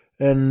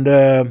 And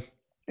in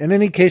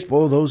any case,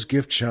 those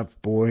gift shops,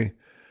 boy,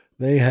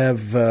 they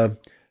have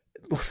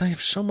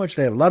so much.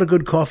 They have a lot of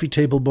good coffee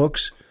table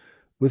books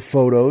with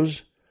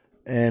photos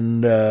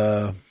and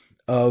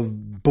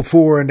of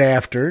before and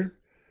after,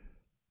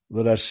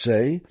 let us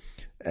say.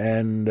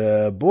 And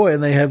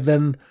and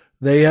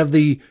they have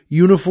the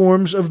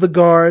uniforms of the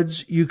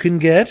guards you can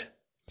get.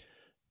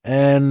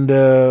 And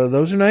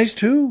those are nice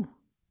too.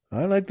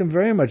 I like them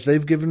very much.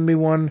 They've given me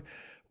one,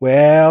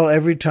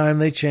 every time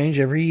they change,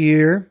 every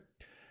year.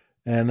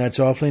 And that's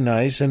awfully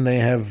nice. And they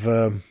have,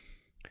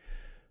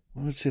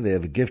 they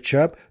have a gift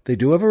shop. They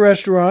do have a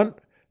restaurant.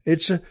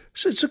 It's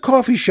a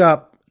coffee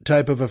shop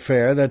type of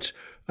affair that's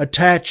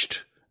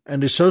attached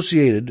and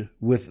associated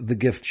with the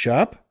gift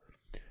shop.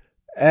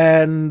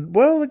 And,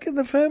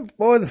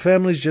 the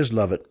families just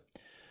love it.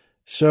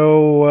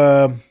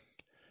 So,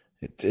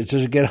 does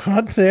it get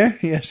hot there?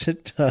 Yes,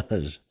 it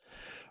does.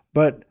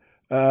 But,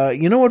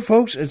 you know what,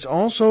 folks? It's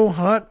also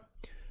hot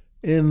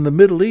in the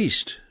Middle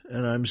East.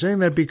 And I'm saying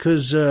that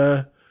because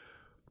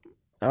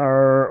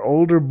our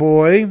older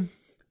boy,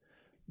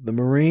 the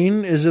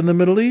Marine, is in the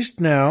Middle East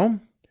now.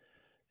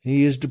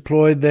 He is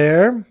deployed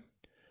there.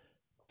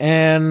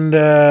 And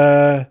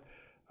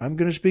I'm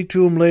going to speak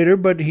to him later,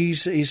 but he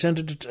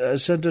sent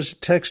us a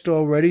text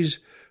already. He's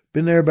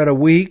been there about a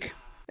week.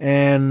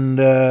 And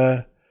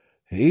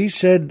he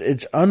said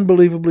it's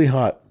unbelievably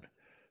hot.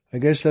 I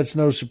guess that's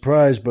no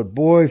surprise, but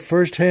boy,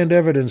 first-hand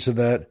evidence of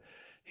that.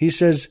 He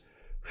says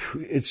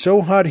it's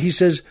so hot, he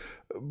says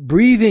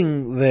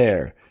breathing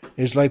there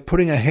is like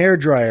putting a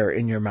hairdryer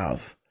in your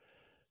mouth.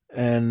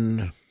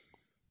 And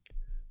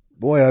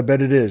boy, I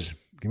bet it is.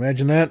 Can you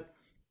imagine that?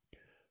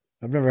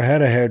 I've never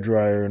had a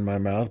hairdryer in my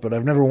mouth, but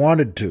I've never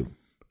wanted to.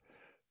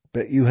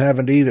 Bet you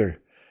haven't either.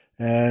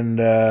 And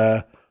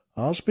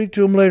I'll speak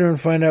to him later and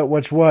find out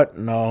what's what,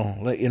 and I'll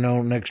let you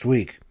know next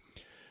week.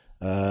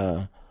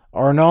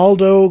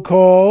 Arnaldo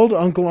called,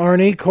 Uncle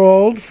Arnie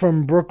called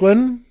from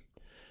Brooklyn,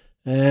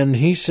 and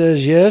he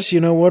says, yes,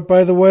 you know what,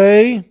 by the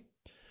way,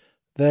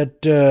 that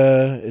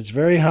it's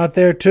very hot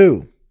there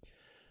too.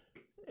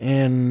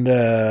 And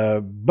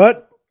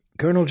but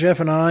Colonel Jeff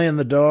and I and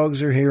the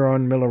dogs are here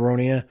on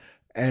Milleronia,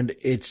 and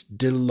it's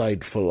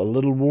delightful. A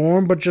little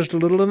warm, but just a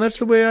little, and that's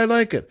the way I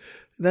like it.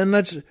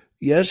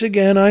 Yes,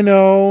 again, I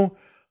know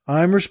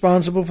I'm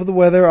responsible for the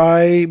weather.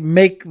 I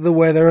make the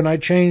weather and I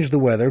change the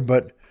weather,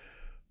 but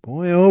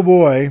boy, oh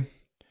boy.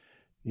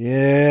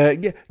 Yeah.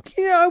 You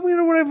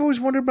know what I've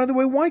always wondered, by the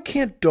way, why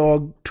can't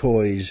dog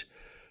toys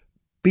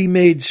be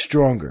made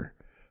stronger?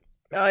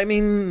 I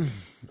mean,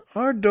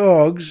 our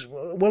dogs,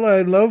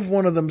 I love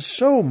one of them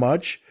so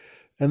much,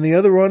 and the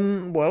other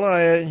one,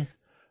 I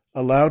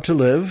allow to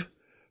live,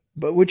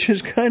 but which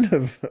is kind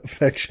of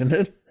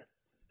affectionate.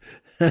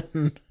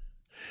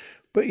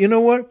 But you know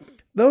what?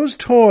 Those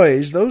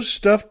toys, those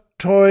stuffed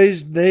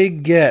toys they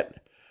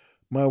get,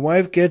 my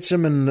wife gets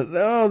them, and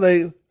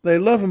they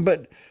love them,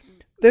 but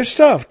they're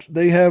stuffed.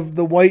 They have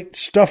the white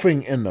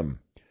stuffing in them,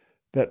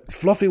 that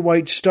fluffy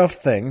white stuff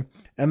thing,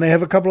 and they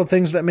have a couple of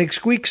things that make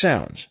squeak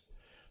sounds.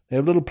 They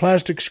have little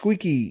plastic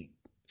squeaky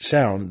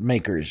sound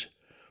makers.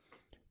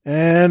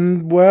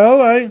 And,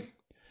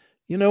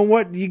 you know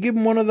what? You give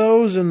them one of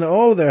those, and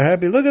they're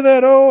happy. Look at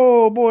that.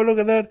 Oh, boy, look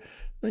at that.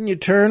 Then you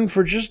turn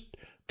for just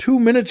 2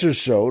 minutes or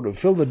so to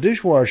fill the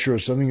dishwasher or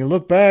something. You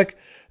look back,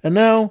 and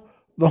now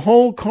the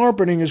whole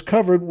carpeting is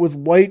covered with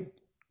white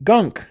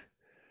gunk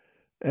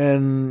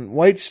and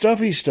white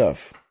stuffy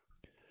stuff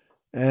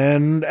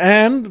and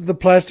the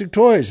plastic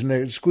toys, and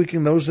they're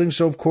squeaking those things.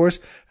 So, of course,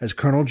 as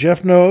Colonel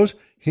Jeff knows,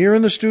 here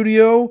in the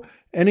studio,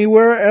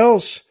 anywhere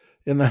else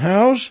in the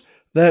house,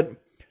 that,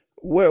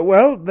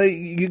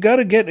 you got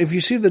to get, if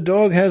you see the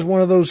dog has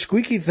one of those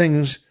squeaky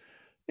things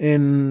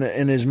in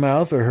his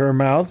mouth or her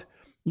mouth,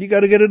 you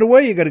got to get it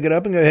away. You got to get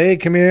up and go, hey,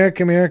 come here,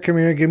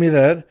 give me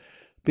that.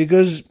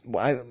 Because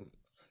I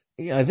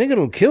think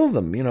it'll kill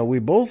them. You know, we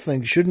both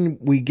think,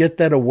 shouldn't we get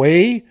that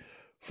away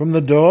from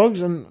the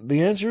dogs? And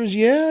the answer is,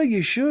 yeah,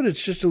 you should.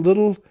 It's just a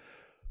little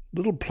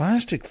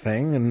plastic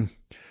thing. And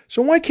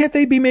so why can't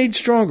they be made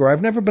stronger?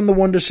 I've never been the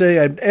one to say,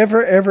 I'd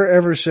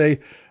ever say,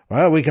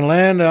 well, we can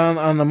land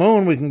on the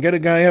moon. We can get a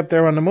guy up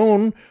there on the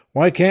moon.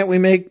 Why can't we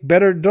make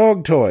better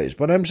dog toys?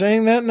 But I'm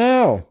saying that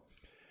now.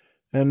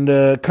 And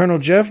Colonel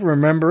Jeff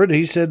remembered,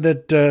 he said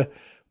that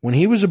when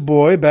he was a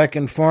boy back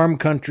in farm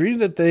country,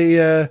 that they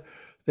had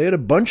a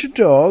bunch of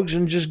dogs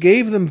and just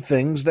gave them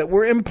things that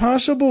were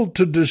impossible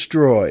to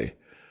destroy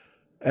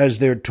as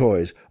their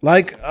toys,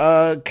 like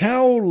a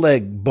cow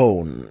leg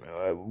bone,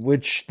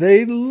 which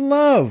they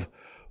love,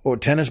 or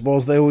tennis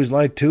balls they always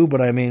like too.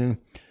 But I mean,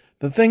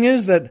 the thing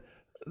is that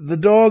the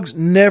dogs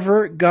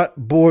never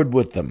got bored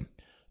with them.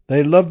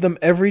 They loved them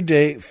every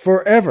day,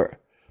 forever.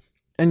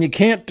 And you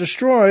can't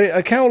destroy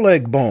a cow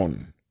leg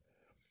bone.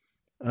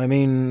 I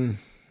mean,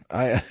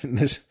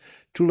 it's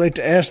too late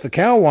to ask the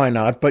cow why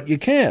not, but you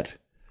can't.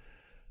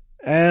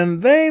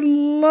 And they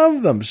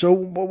love them. So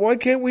why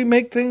can't we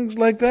make things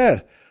like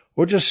that?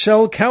 Or just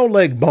sell cow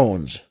leg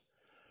bones?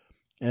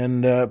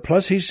 And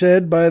plus he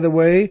said, by the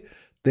way,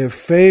 their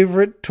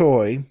favorite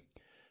toy,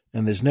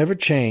 and this never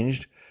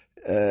changed,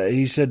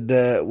 he said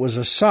was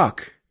a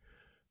sock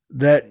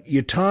that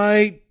you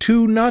tie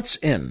 2 nuts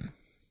in.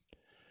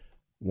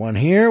 One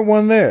here,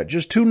 one there,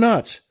 just 2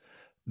 nuts.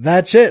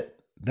 That's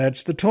it.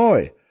 That's the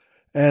toy.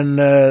 And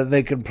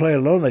they can play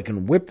alone. They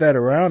can whip that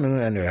around,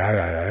 and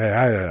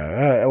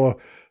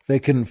they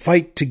can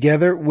fight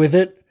together with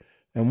it.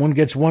 And one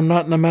gets 1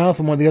 knot in the mouth,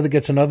 and the other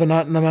gets another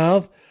knot in the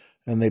mouth,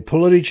 and they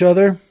pull at each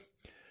other.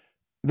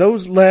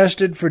 Those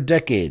lasted for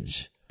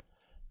decades.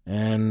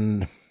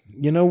 And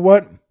you know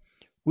what?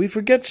 We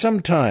forget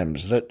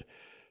sometimes that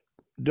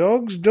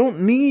dogs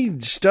don't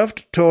need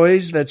stuffed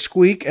toys that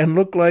squeak and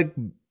look like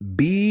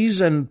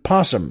bees and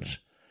possums.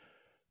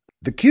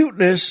 The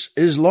cuteness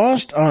is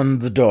lost on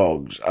the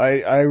dogs.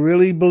 I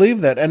really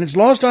believe that. And it's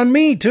lost on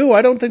me, too.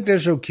 I don't think they're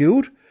so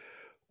cute.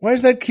 Why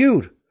is that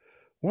cute?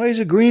 Why is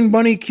a green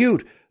bunny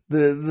cute?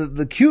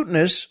 The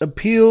cuteness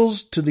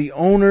appeals to the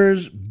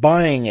owners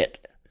buying it.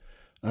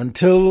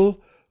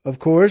 Until, of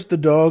course, the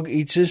dog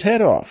eats his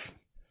head off.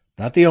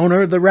 Not the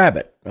owner, the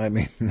rabbit. I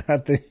mean,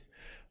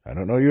 I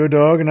don't know your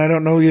dog and I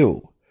don't know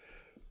you.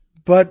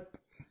 But,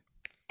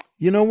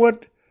 you know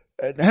what?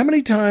 How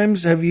many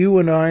times have you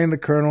and I and the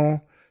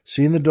Colonel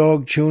seen the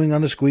dog chewing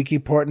on the squeaky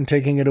part and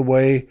taking it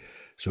away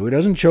so he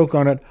doesn't choke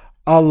on it?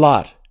 A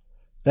lot.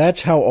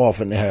 That's how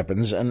often it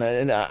happens. And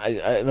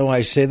I know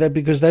I say that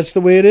because that's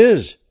the way it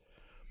is.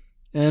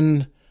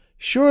 And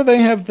sure, they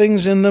have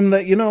things in them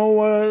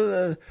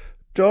that,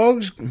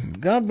 dogs,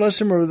 God bless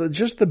them, are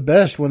just the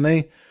best. When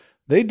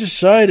they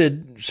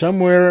decided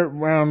somewhere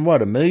around,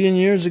 1 million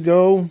years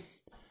ago,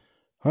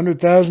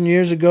 100,000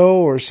 years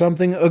ago or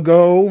something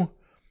ago,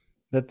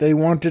 that they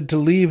wanted to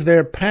leave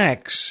their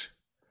packs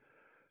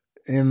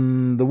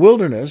in the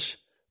wilderness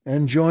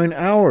and join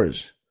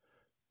ours,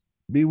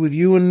 be with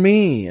you and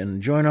me,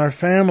 and join our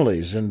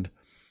families and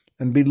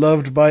be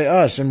loved by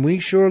us. And we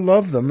sure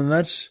love them, and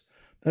that's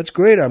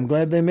great. I'm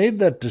glad they made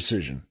that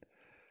decision.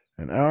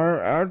 And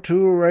our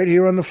two are right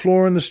here on the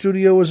floor in the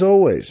studio as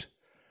always.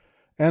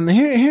 And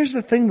here's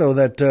the thing, though,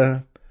 that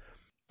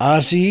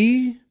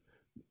Ozzy,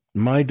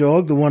 my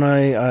dog, the one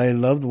I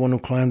love, the one who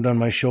climbed on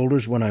my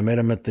shoulders when I met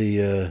him at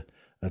the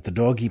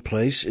doggy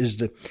place, he's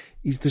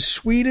the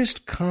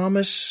sweetest,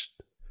 calmest,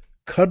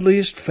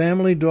 cuddliest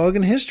family dog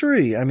in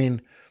history. I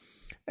mean,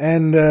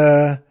 and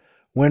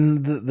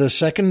when the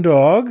second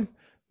dog,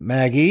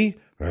 Maggie,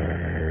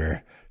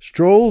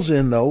 strolls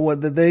in, though,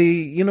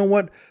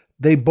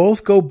 they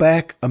both go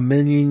back 1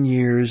 million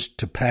years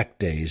to pack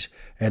days,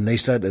 and they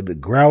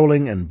start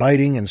growling and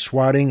biting and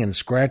swatting and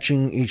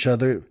scratching each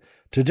other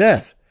to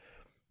death.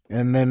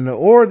 And then,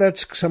 or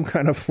that's some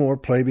kind of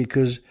foreplay,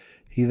 because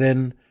he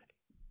then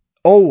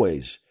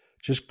always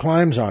just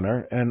climbs on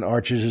her and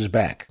arches his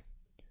back.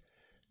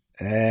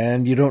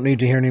 And you don't need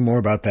to hear any more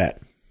about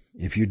that.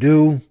 If you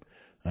do,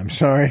 I'm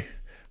sorry,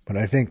 but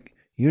I think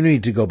you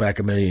need to go back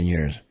 1 million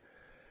years.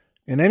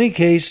 In any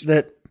case,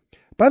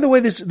 by the way,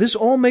 this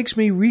all makes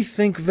me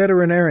rethink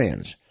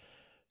veterinarians.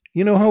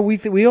 You know how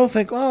we all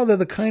think, oh, they're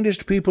the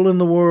kindest people in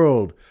the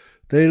world.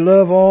 They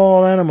love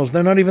all animals.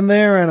 They're not even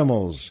their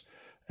animals.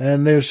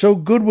 And they're so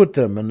good with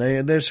them, and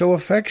they're so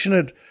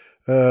affectionate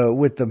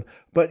with them.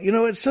 But,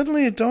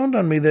 it dawned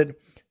on me that,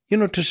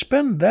 to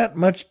spend that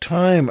much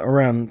time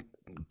around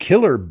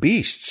killer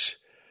beasts,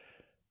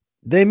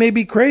 they may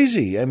be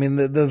crazy. I mean,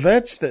 the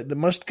vets that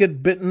must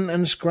get bitten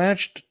and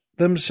scratched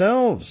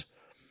themselves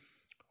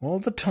all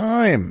the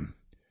time.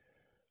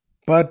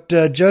 But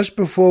just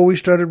before we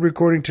started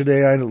recording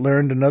today, I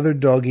learned another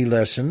doggy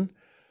lesson,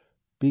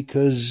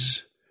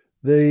 because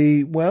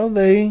they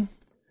went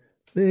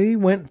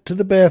to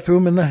the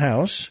bathroom in the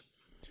house.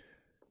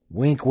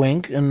 Wink,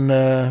 wink. And,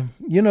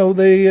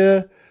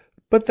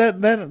 but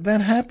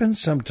that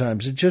happens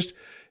sometimes.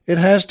 It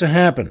has to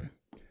happen.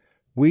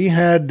 We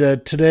had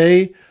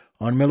today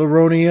on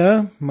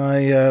Milleronia,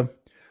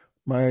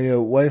 my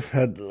wife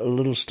had a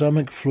little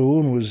stomach flu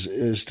and was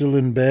still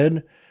in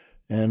bed.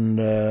 And,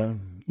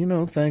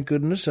 thank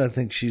goodness, I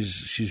think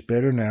she's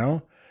better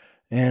now.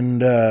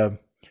 And,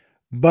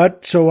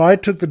 but so I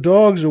took the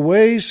dogs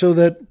away so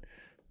that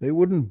they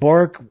wouldn't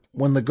bark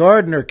when the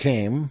gardener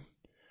came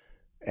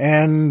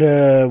and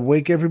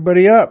wake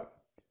everybody up.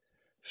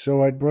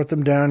 So I brought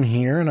them down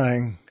here, and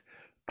I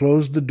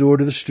closed the door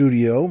to the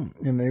studio,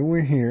 and they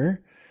were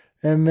here.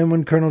 And then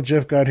when Colonel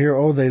Jeff got here,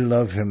 they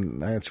love him.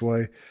 That's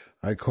why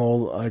I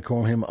call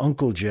him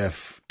Uncle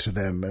Jeff to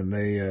them, and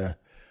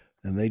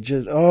they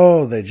just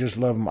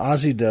love him.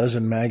 Ozzy does,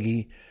 and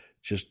Maggie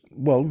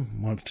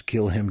wants to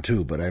kill him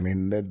too. But I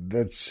mean,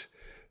 that's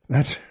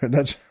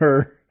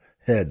her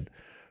head.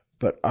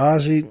 But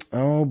Ozzy,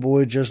 oh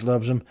boy, just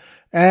loves him.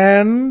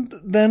 And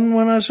then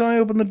when I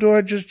opened the door,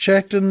 I just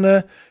checked,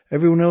 and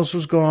everyone else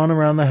was gone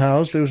around the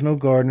house. There was no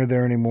gardener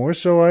there anymore.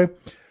 So I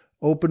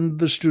opened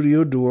the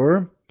studio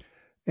door,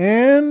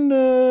 and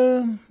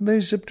they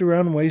zipped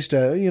around,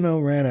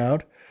 ran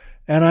out.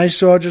 And I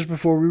saw just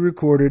before we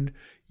recorded,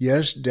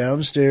 yes,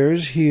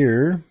 downstairs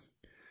here,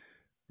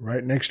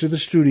 right next to the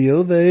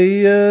studio,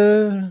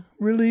 they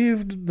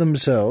relieved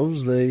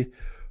themselves. They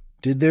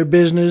did their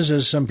business,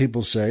 as some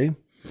people say.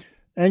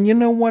 And you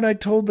know what? I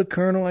told the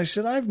Colonel, I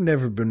said, I've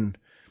never been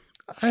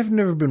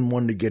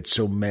one to get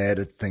so mad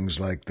at things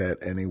like that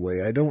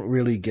anyway. I don't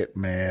really get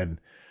mad.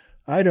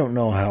 I don't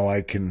know how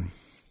I can.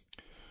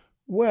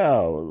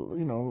 Well,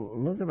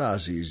 look at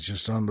Ozzy. He's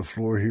just on the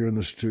floor here in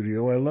the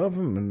studio. I love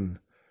him.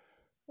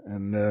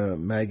 And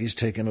Maggie's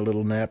taking a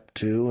little nap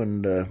too.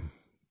 And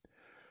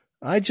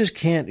I just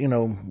can't,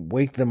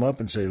 wake them up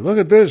and say, look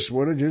at this.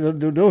 What did you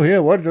do here?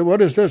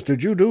 What is this?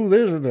 Did you do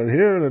this and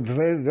here?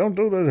 And don't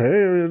do this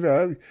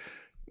here.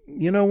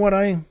 You know what?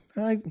 I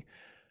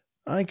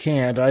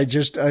can't. I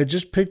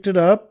just picked it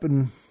up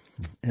and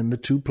in the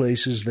two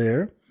places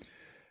there.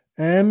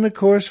 And, of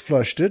course,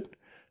 flushed it.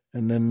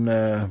 And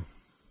then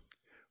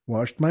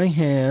washed my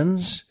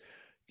hands.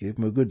 Gave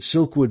them a good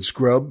silkwood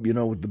scrub,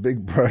 with the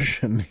big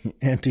brush and the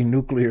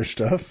anti-nuclear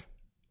stuff.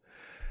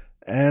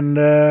 And,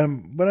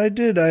 but I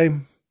did.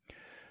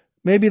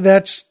 Maybe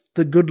that's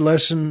the good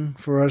lesson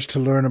for us to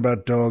learn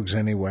about dogs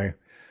anyway.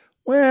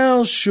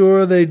 Well,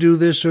 sure, they do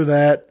this or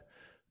that,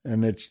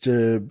 and it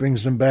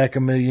brings them back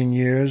 1,000,000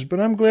 years,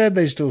 but I'm glad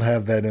they still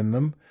have that in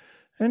them.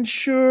 And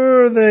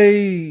sure,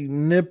 they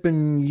nip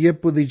and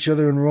yip with each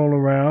other and roll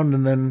around,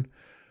 and then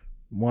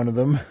one of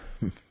them,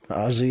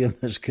 Ozzy in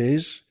this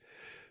case,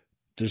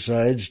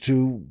 decides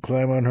to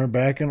climb on her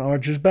back and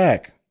arch his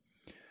back.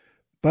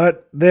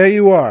 But there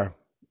you are.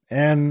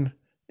 And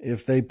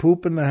if they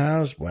poop in the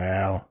house,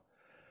 well,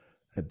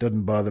 it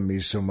doesn't bother me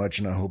so much,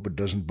 and I hope it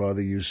doesn't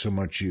bother you so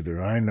much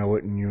either. I know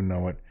it and you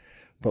know it.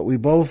 But we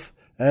both,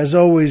 as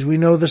always, we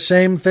know the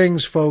same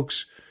things,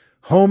 folks.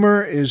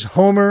 Homer is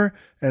Homer,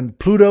 and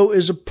Pluto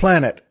is a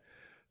planet.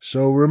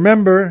 So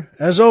remember,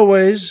 as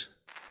always,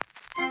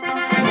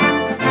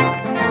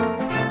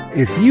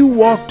 if you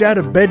walked out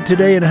of bed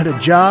today and had a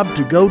job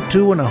to go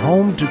to and a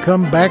home to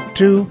come back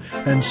to,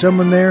 and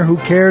someone there who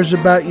cares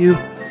about you,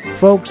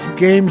 folks, the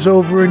game's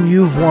over and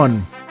you've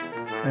won.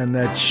 And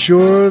that's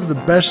sure the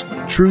best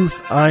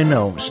truth I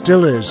know.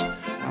 Still is.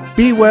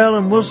 Be well,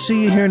 and we'll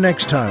see you here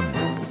next time.